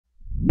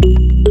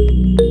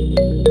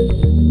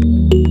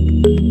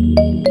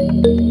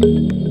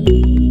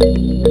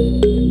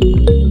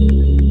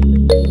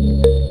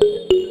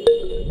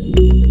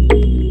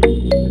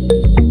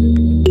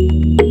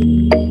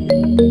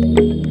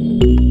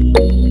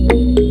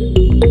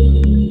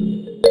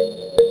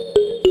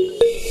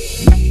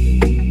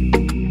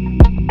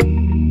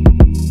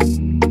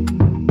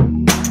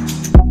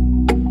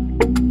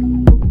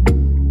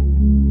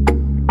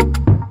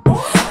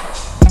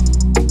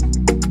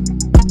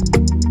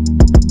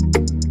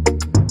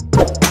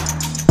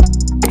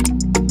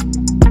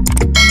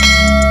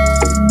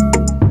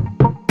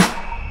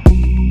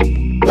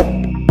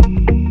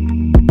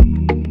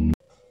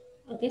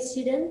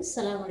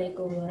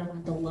Assalamualaikum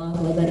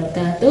warahmatullahi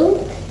wabarakatuh.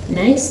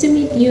 Nice to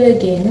meet you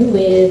again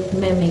with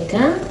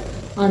Mamika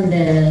on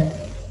the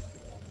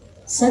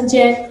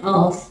subject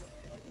of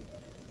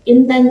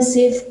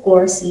intensive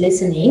course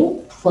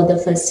listening for the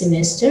first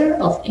semester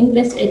of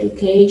English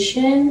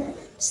Education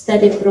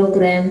Study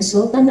Program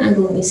Sultan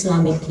Agung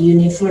Islamic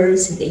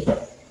University.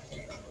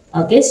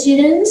 Okay,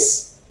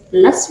 students,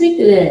 last week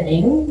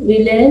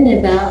we learned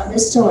about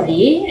the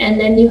story, and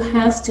then you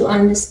have to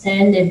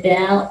understand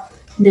about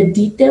the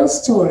detailed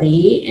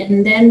story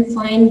and then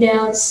find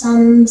out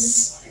some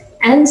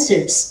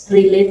answers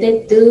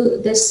related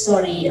to the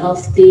story of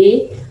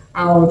the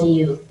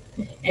audio.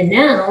 And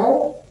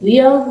now we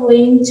are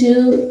going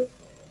to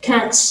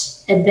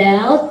catch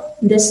about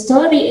the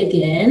story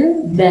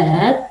again,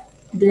 but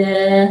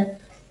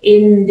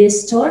in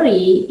this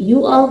story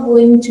you are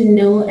going to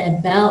know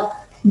about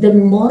the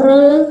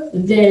moral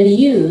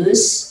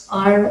values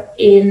are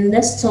in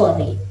the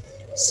story.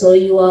 So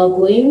you are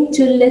going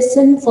to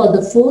listen for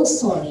the full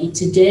story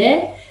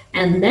today,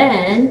 and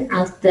then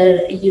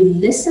after you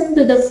listen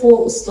to the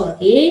full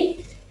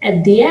story,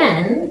 at the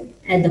end,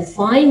 at the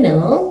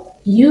final,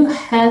 you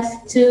have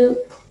to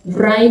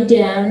write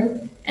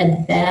down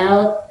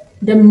about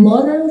the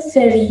moral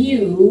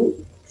value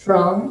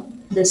from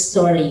the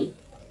story.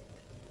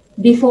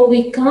 Before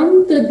we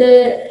come to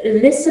the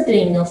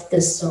listening of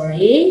the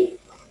story,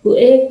 Bu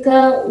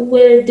Eka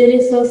will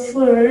deliver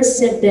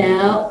first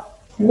about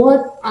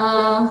what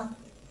are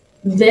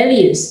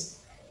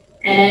values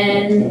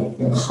and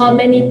how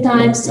many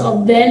types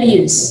of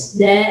values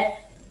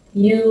that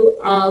you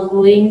are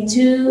going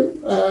to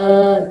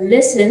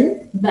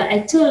listen, but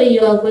actually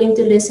you are going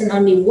to listen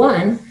only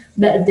one,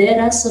 but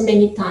there are so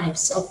many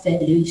types of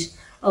values.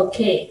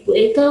 Okay, Bu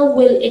Eka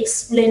will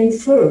explain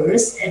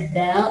first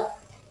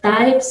about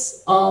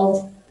types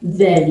of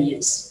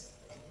values.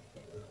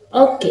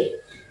 Okay,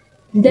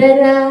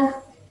 there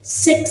are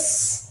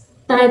 6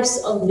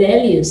 types of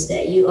values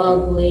that you are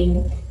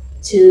going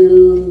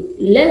to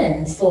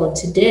learn for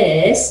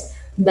today's,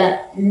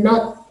 but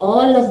not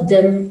all of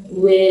them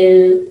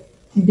will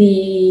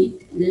be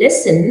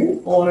listened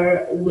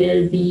or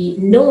will be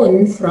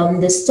known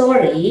from the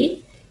story,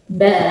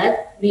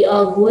 but we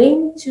are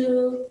going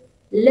to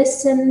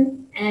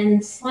listen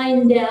and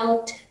find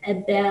out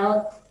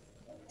about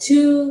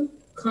 2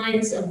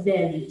 kinds of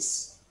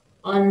values,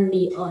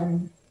 only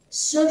on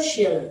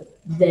social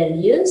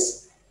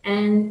values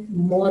and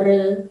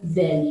moral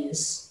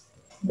values.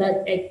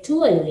 But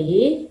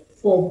actually,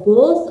 for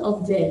both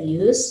of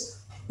values,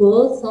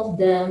 both of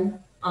them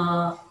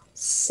are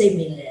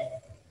similar.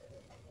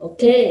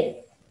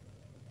 Okay,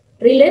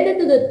 related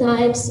to the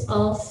types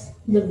of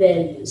the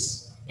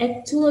values,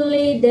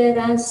 actually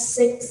there are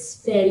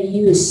 6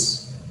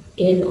 values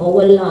in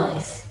our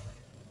life.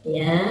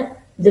 Yeah,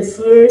 the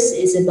first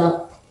is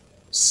about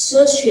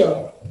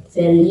social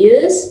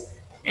values,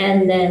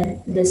 and then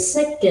the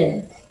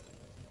second,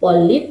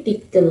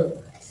 political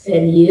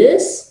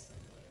values.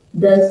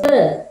 The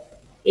third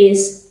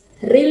is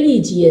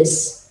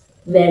religious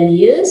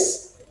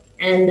values,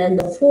 and then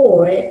the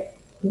fourth,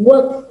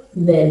 work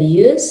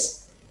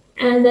values,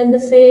 and then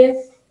the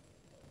fifth,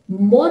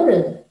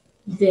 moral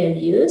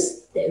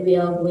values that we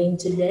are going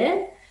to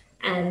learn,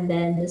 and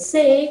then the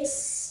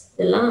sixth,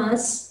 the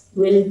last,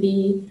 will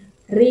be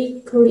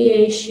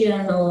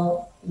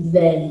recreational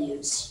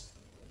values.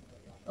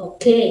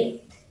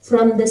 Okay,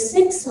 from the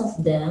 6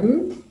 of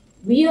them,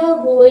 we are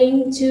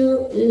going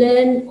to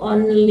learn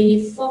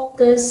only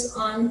focus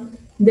on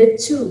the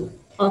 2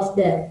 of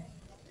them,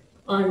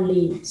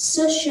 only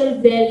social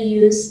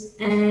values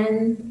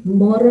and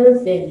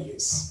moral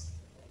values,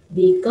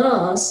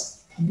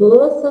 because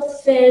both of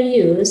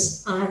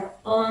values are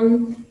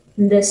on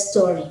the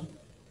story.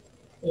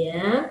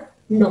 Yeah,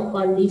 not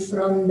only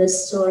from the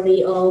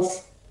story of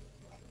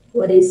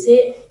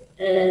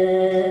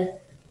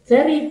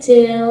fairy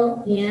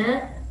tale,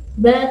 yeah,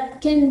 but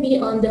can be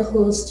on the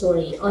whole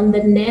story, on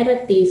the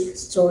narrative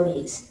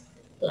stories,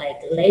 like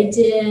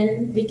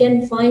legend. We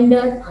can find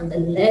out on the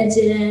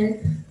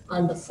legend,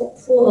 on the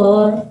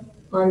folklore,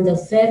 on the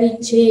fairy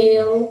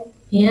tale.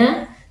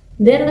 Yeah,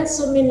 there are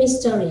so many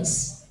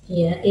stories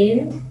here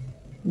in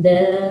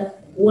the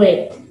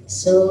world.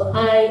 So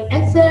I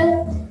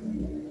ever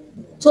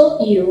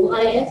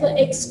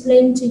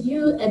explained to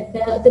you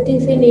about the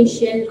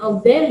definition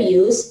of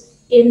values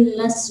in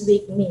last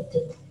week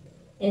meeting.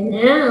 And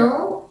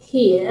now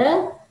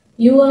here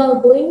you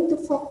are going to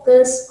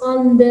focus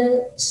on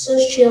the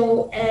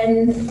social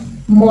and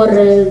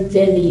moral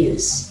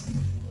values.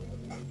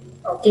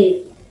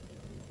 Okay,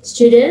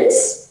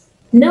 students,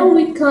 now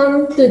we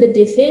come to the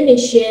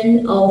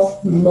definition of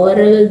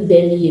moral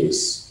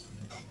values.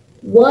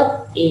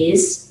 What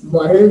is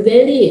moral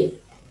value?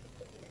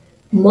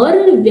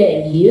 Moral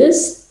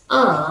values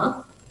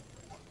are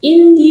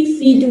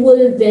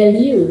individual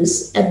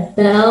values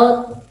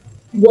about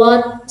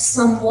what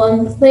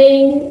someone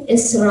thinks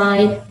is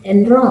right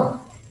and wrong.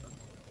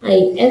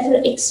 I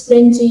ever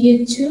explained to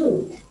you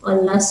too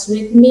on last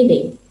week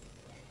meeting.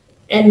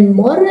 And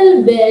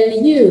moral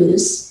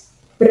values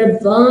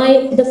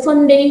provide the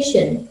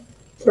foundation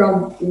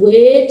from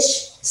which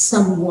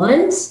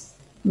someone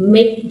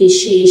make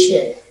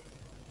decision.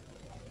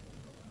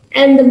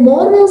 And the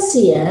morals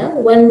here,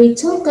 when we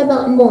talk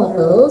about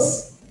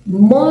morals,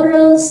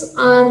 morals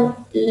are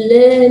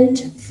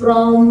learned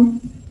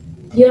from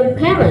your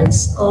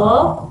parents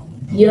or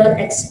your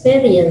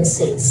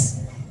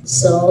experiences.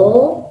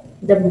 So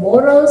the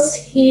morals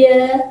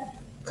here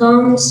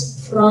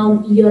comes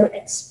from your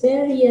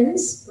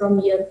experience, from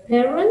your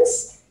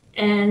parents,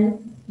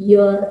 and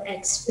your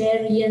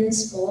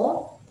experience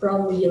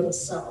from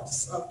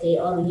yourselves, okay,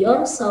 or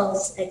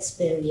yourselves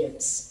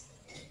experience.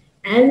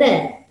 And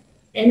then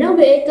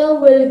Anabeka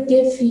will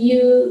give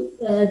you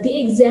the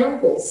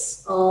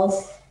examples of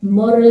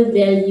moral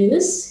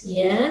values.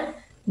 Yeah,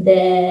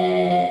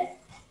 the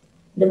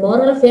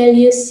moral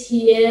values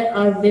here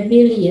are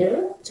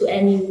familiar to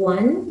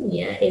anyone.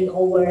 Yeah, in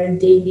our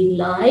daily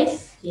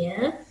life.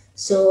 Yeah,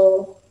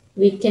 so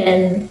we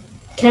can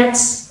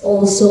catch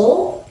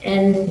also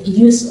and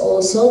use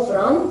also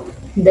from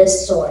the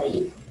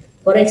story.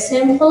 For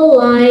example,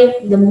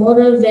 like the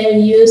moral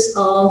values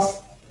of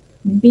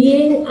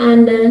being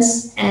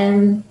honest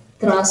and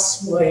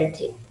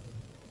trustworthy.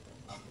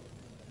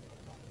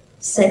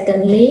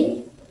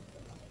 Secondly,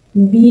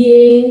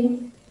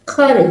 being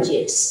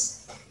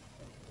courageous.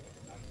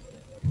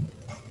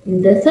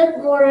 The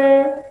third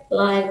moral,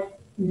 like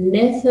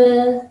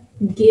never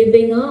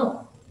giving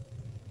up.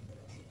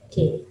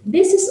 Okay,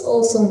 this is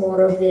also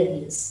moral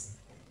values.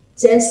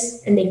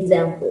 Just an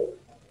example.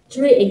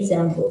 3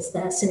 examples,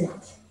 that's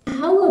enough.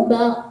 How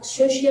about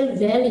social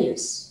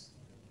values?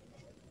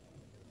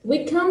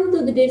 We come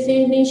to the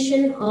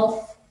definition of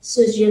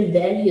social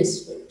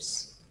values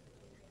first.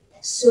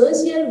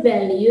 Social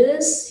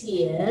values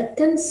here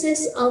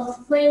consist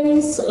of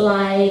things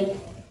like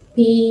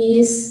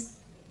peace,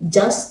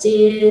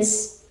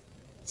 justice,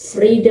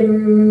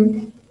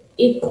 freedom,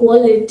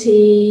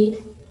 equality,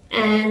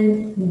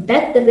 and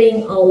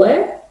bettering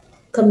our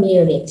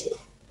community.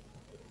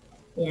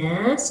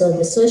 Yeah, so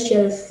the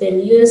social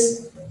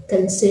values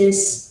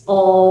consist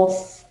of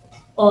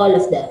all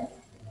of them.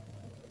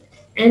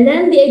 And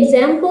then the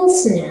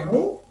examples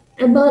now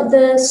about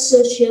the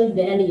social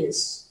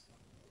values.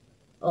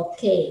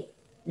 Okay,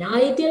 now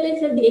I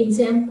deliver the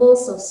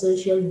examples of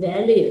social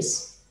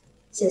values.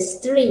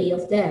 Just 3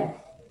 of them.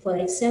 For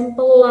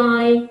example,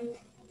 like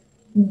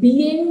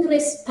being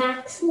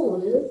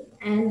respectful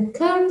and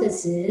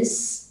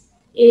courteous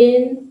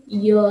in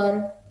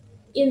your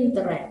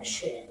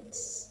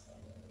interactions.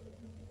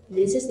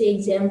 This is the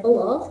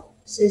example of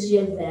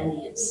social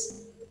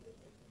values.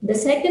 The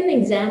second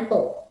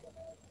example,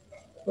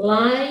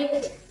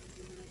 like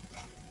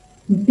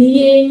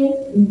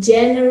being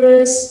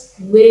generous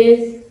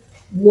with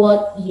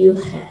what you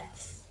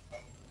have.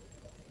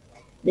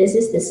 This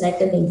is the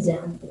second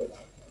example.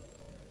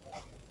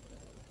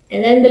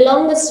 And then the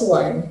longest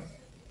one,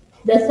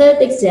 the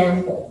third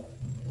example,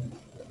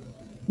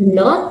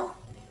 not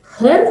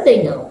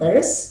hurting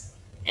others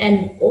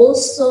and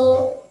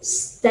also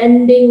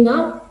standing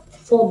up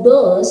for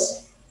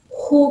those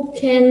who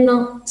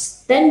cannot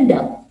stand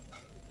up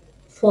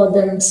for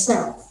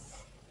themselves.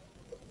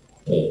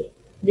 Okay,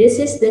 this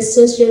is the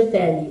social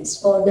values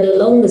for the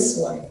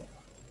longest one.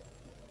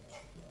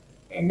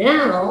 And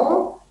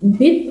now,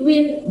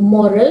 between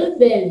moral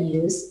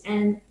values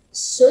and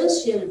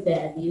social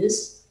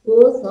values,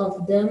 both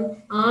of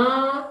them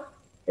are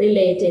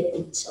related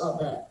each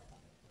other.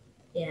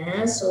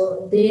 Yeah,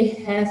 so they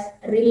have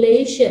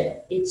relation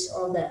each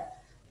other.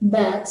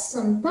 But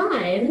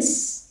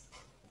sometimes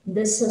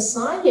the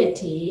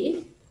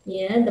society,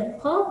 the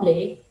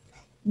public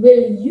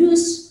will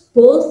use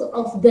both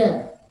of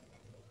them.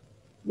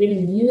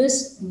 Will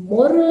use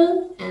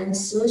moral and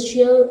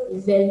social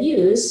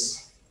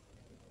values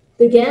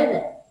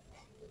together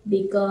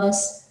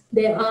because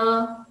they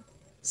are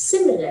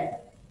similar,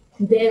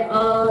 they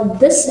are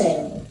the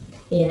same.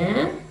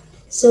 Yeah,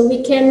 so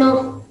we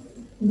cannot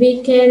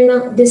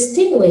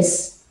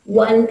distinguish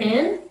one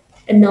and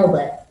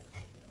another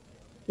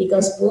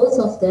because both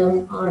of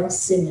them are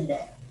similar.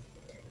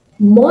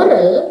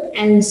 Moral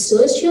and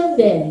social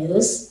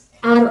values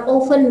are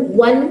often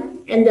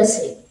one and the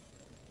same.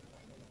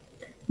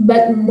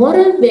 But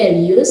moral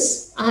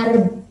values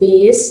are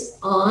based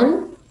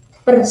on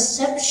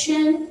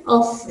perception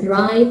of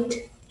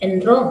right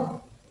and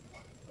wrong,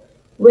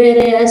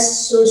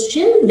 whereas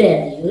social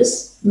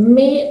values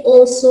may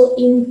also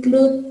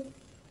include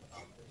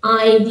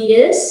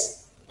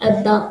ideas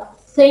about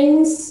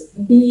things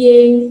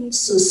being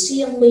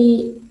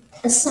socially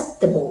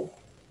acceptable.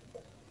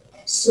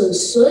 So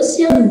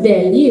social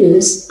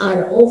values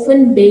are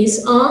often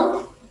based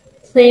on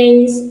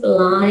things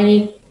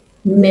like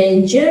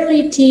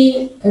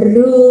majority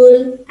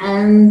rule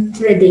and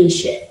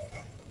tradition.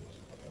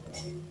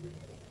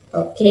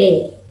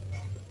 Okay,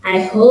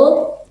 I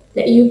hope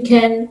that you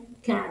can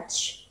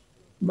catch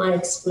my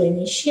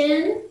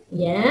explanation,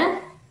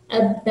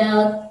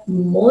 about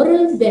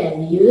moral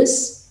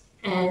values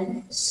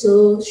and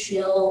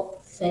social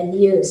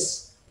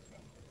values.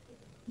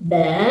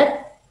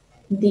 But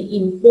the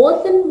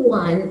important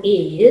one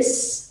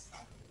is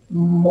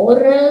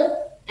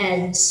moral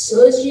and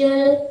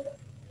social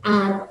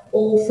are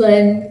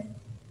often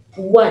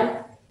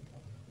one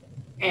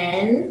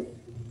and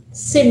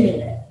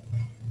similar,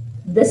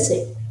 the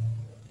same.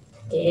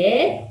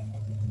 Okay,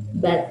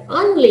 but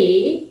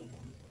only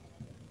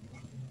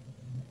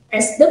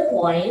as the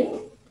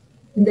point,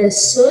 the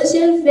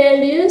social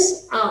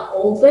values are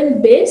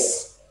often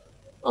based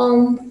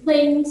on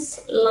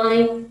things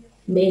like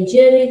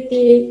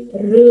majority,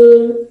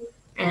 rule,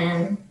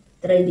 and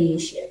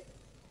tradition.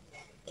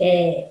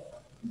 Okay,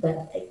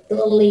 but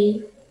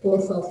actually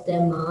both of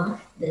them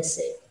are the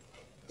same.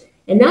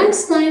 And now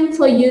it's time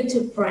for you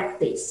to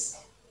practice.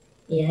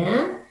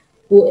 Yeah,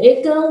 Bu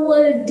Eka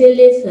will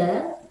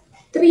deliver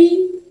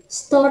 3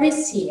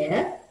 stories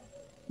here.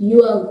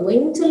 You are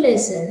going to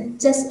listen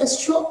just a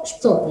short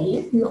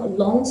story, not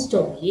long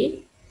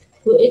story.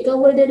 Bu Eka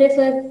will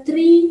deliver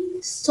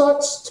 3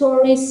 short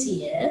stories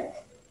here,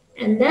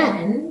 and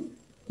then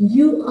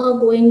you are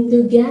going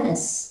to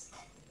guess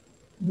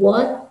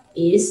what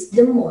is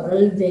the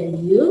moral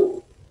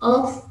value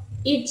of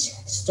each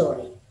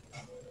story.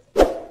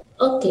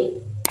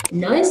 Okay,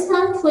 now it's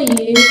time for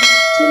you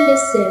to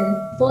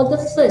listen for the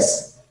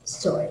first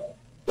story.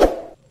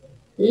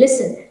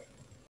 Listen.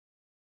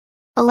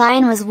 A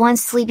lion was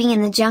once sleeping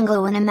in the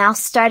jungle when a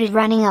mouse started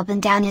running up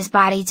and down his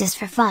body just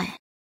for fun.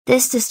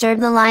 This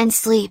disturbed the lion's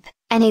sleep,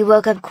 and he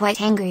woke up quite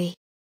angry.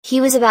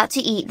 He was about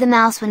to eat the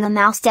mouse when the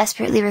mouse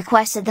desperately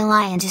requested the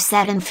lion to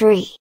set him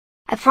free.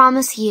 "I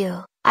promise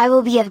you, I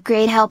will be of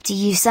great help to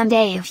you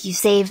someday if you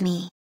save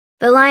me."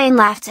 The lion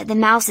laughed at the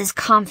mouse's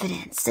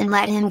confidence and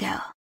let him go.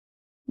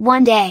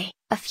 One day,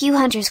 a few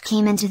hunters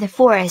came into the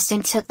forest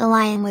and took the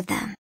lion with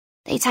them.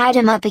 They tied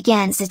him up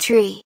against a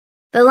tree.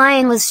 The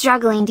lion was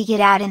struggling to get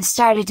out and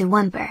started to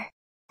whimper.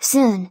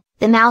 Soon,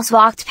 the mouse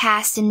walked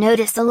past and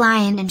noticed the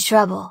lion in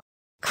trouble.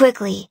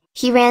 Quickly,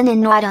 he ran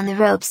and gnawed on the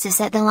ropes to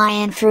set the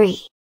lion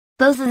free.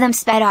 Both of them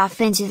sped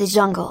off into the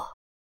jungle.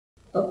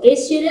 Okay,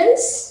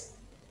 students,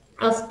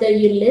 after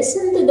you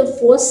listen to the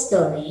first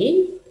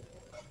story,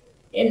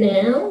 and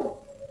now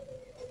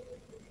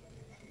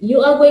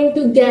you are going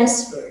to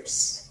guess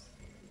first.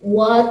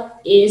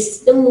 What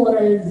is the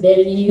moral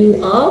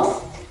value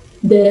of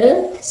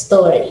the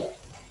story?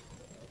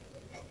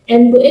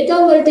 And Bu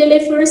Eka will tell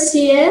you first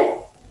here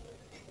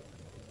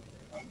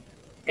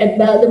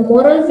about the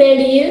moral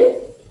value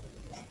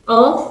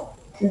of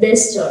the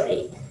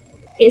story.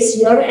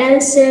 Is your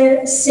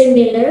answer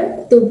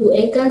similar to Bu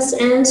Eka's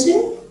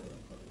answer?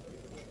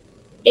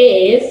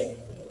 If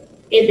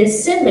it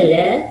is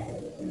similar,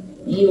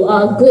 you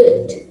are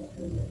good.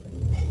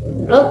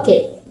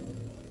 Okay,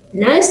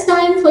 now it's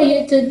time for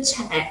you to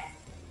check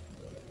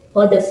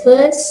for the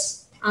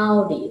first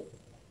audio.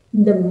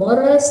 The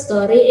moral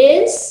story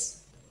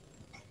is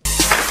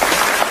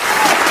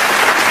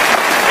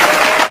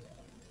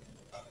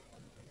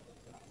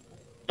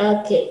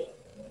okay,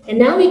 and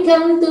now we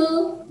come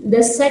to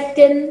the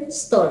second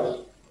story.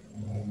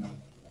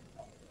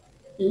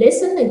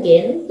 Listen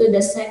again to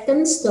the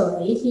second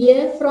story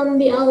here from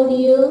the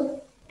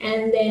audio,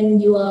 and then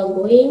you are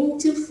going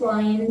to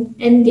find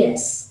and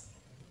guess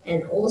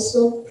and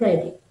also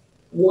predict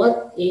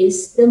what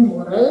is the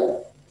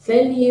moral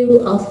value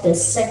of the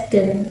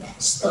second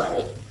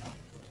story.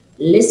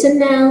 Listen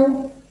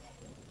now.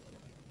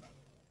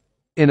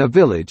 In a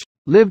village,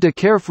 lived a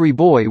carefree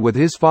boy with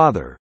his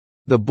father.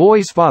 The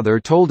boy's father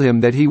told him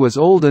that he was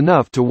old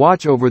enough to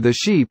watch over the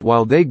sheep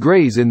while they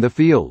graze in the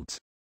fields.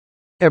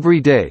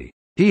 Every day,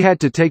 he had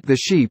to take the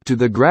sheep to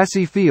the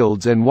grassy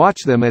fields and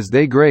watch them as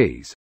they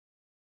graze.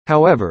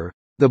 However,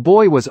 the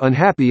boy was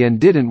unhappy and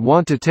didn't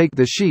want to take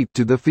the sheep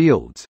to the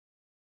fields.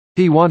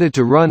 He wanted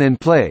to run and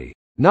play,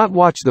 not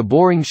watch the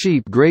boring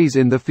sheep graze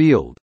in the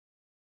field.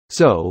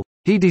 So,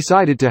 he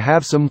decided to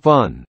have some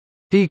fun.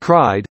 He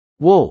cried,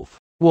 "Wolf,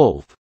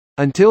 wolf,"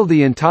 until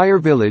the entire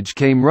village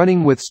came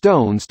running with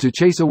stones to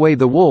chase away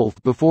the wolf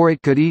before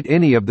it could eat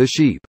any of the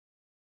sheep.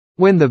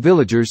 When the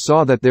villagers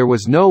saw that there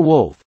was no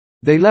wolf,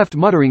 they left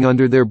muttering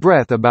under their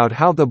breath about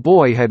how the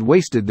boy had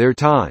wasted their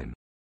time.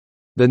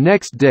 The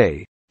next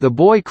day, the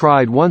boy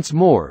cried once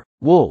more,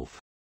 "Wolf,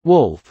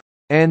 wolf,"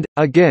 and,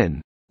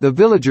 again, the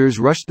villagers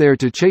rushed there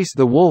to chase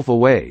the wolf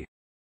away.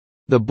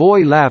 The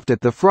boy laughed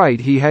at the fright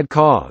he had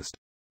caused.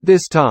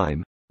 This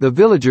time, the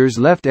villagers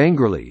left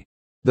angrily.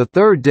 The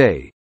third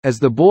day, as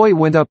the boy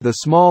went up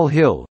the small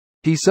hill,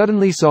 he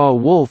suddenly saw a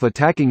wolf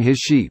attacking his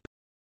sheep.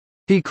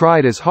 He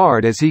cried as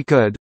hard as he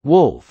could,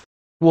 "Wolf,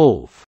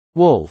 wolf,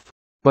 wolf,"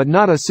 but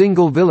not a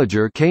single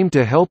villager came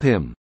to help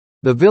him.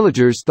 The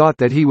villagers thought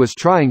that he was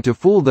trying to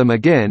fool them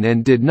again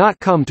and did not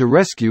come to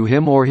rescue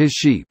him or his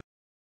sheep.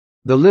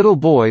 The little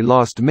boy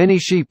lost many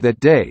sheep that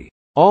day,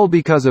 all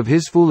because of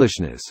his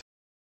foolishness.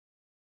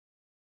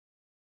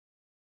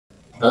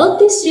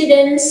 Okay,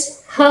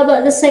 students, how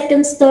about the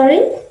second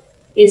story?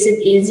 Is it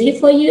easy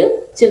for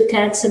you to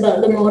catch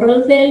about the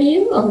moral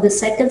value of the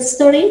second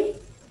story?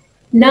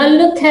 Now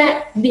look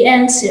at the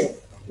answer.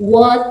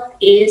 What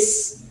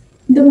is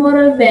the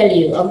moral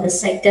value of the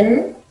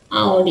second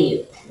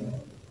audio?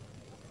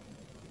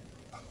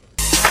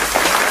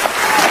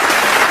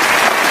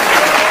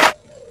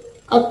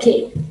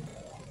 Okay,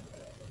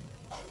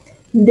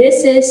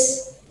 this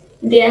is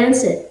the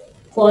answer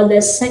for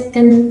the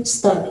second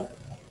story.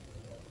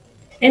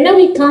 And now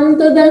we come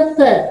to the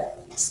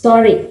third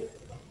story.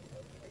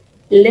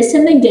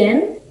 Listen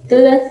again to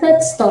the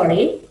third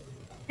story,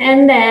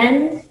 and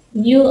then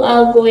you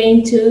are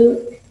going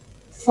to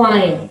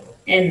find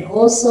and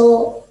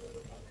also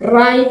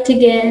write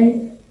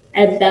again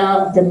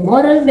about the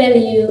moral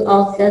value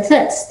of the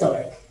third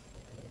story.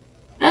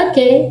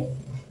 Okay,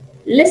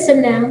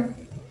 listen now.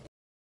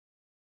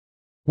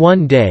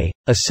 One day,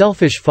 a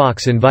selfish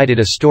fox invited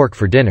a stork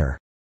for dinner.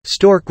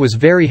 Stork was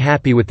very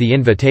happy with the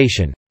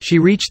invitation. She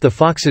reached the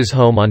fox's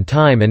home on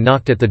time and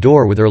knocked at the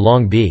door with her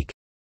long beak.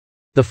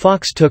 The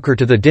fox took her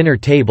to the dinner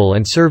table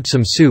and served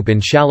some soup in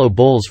shallow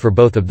bowls for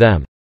both of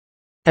them.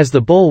 As the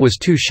bowl was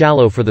too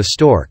shallow for the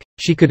stork,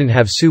 she couldn't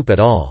have soup at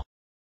all.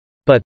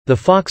 But, the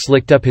fox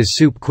licked up his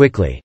soup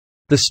quickly.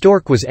 The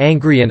stork was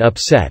angry and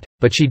upset,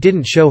 but she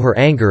didn't show her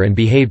anger and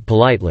behaved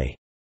politely.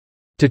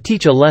 To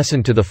teach a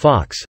lesson to the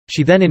fox,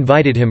 she then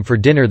invited him for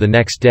dinner the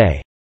next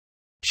day.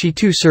 She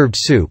too served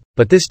soup,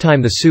 but this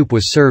time the soup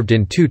was served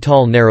in two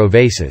tall narrow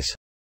vases.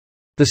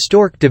 The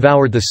stork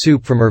devoured the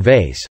soup from her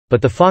vase,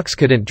 but the fox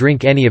couldn't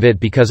drink any of it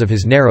because of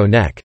his narrow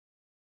neck.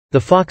 The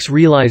fox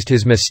realized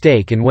his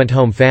mistake and went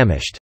home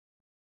famished.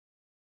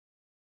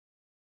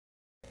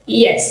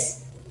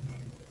 Yes.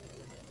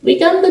 We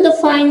come to the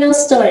final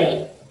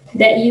story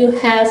that you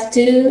have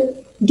to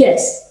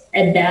guess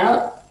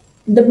about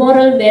the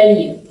moral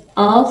value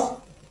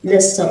of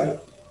the story.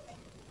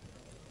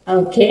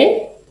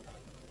 Okay.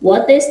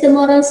 What is the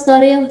moral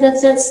story of the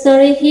third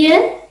story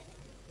here?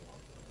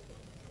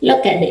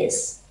 Look at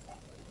this.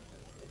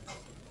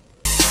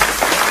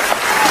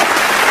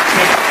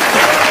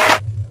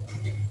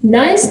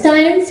 Now it's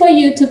time for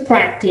you to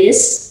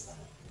practice.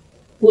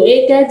 Bu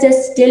Eka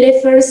just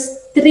delivers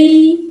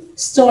 3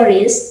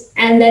 stories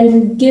and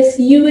then give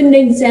you an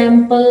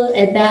example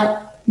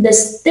about the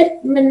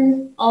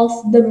statement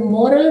of the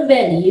moral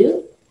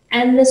value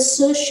and the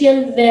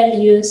social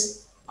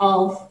values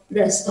of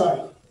the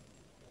story.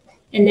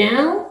 And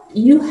now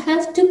you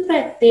have to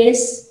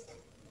practice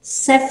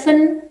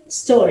 7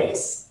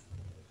 stories.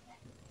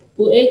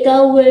 Bu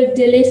Eka will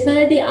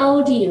deliver the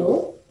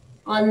audio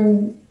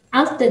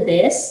after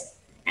this,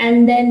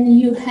 and then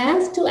you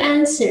have to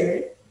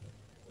answer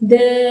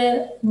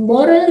the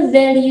moral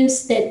value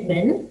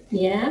statement,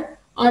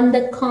 on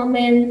the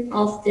comment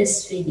of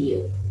this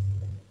video.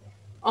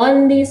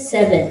 Only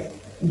 7,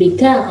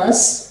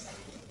 because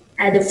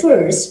at the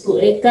first Bu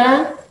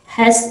Eka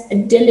has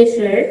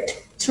delivered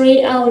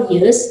 3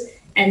 audios,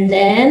 and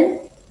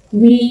then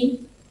we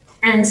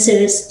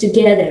answers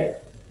together.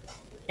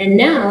 And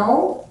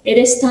now it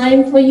is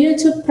time for you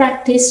to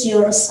practice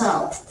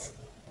yourself.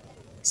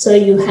 So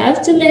you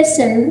have to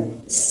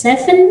listen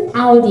 7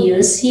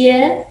 audios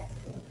here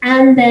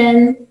and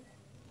then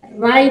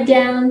write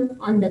down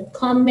on the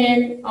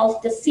comment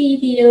of the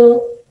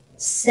video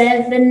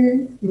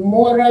 7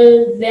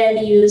 moral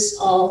values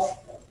of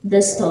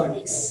the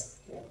stories.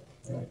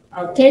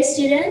 Okay,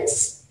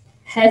 students?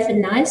 Have a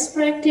nice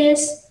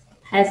practice,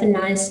 have a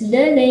nice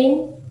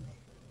learning,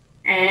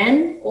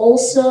 and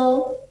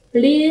also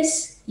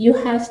please you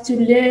have to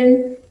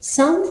learn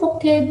some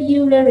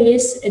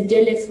vocabularies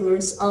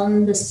delivers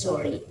on the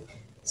story.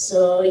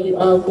 So you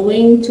are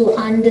going to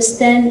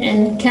understand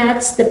and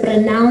catch the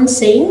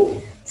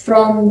pronouncing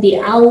from the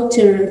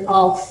author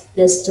of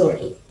the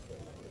story.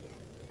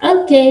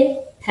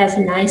 Okay, have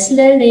a nice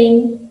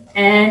learning,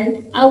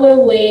 and I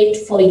will wait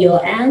for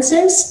your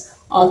answers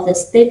of the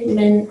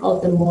statement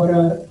of the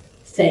moral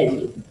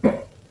value.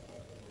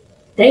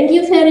 Thank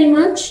you very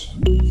much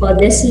for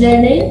this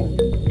learning,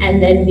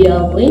 and then we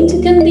are going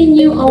to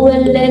continue our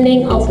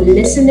learning of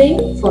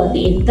listening for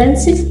the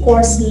intensive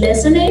course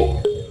listening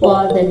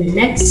for the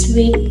next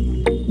week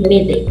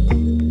meeting.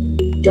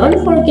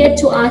 Don't forget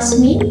to ask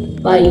me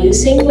by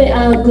using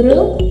our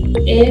group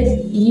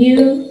if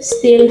you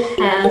still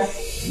have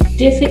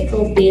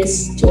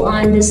difficulties to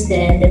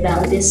understand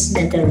about this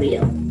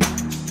material.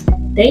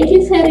 Thank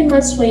you very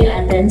much for your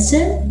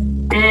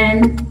attention,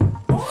 and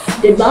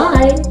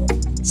goodbye.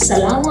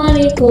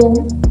 Assalamualaikum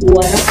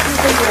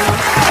warahmatullahi wabarakatuh.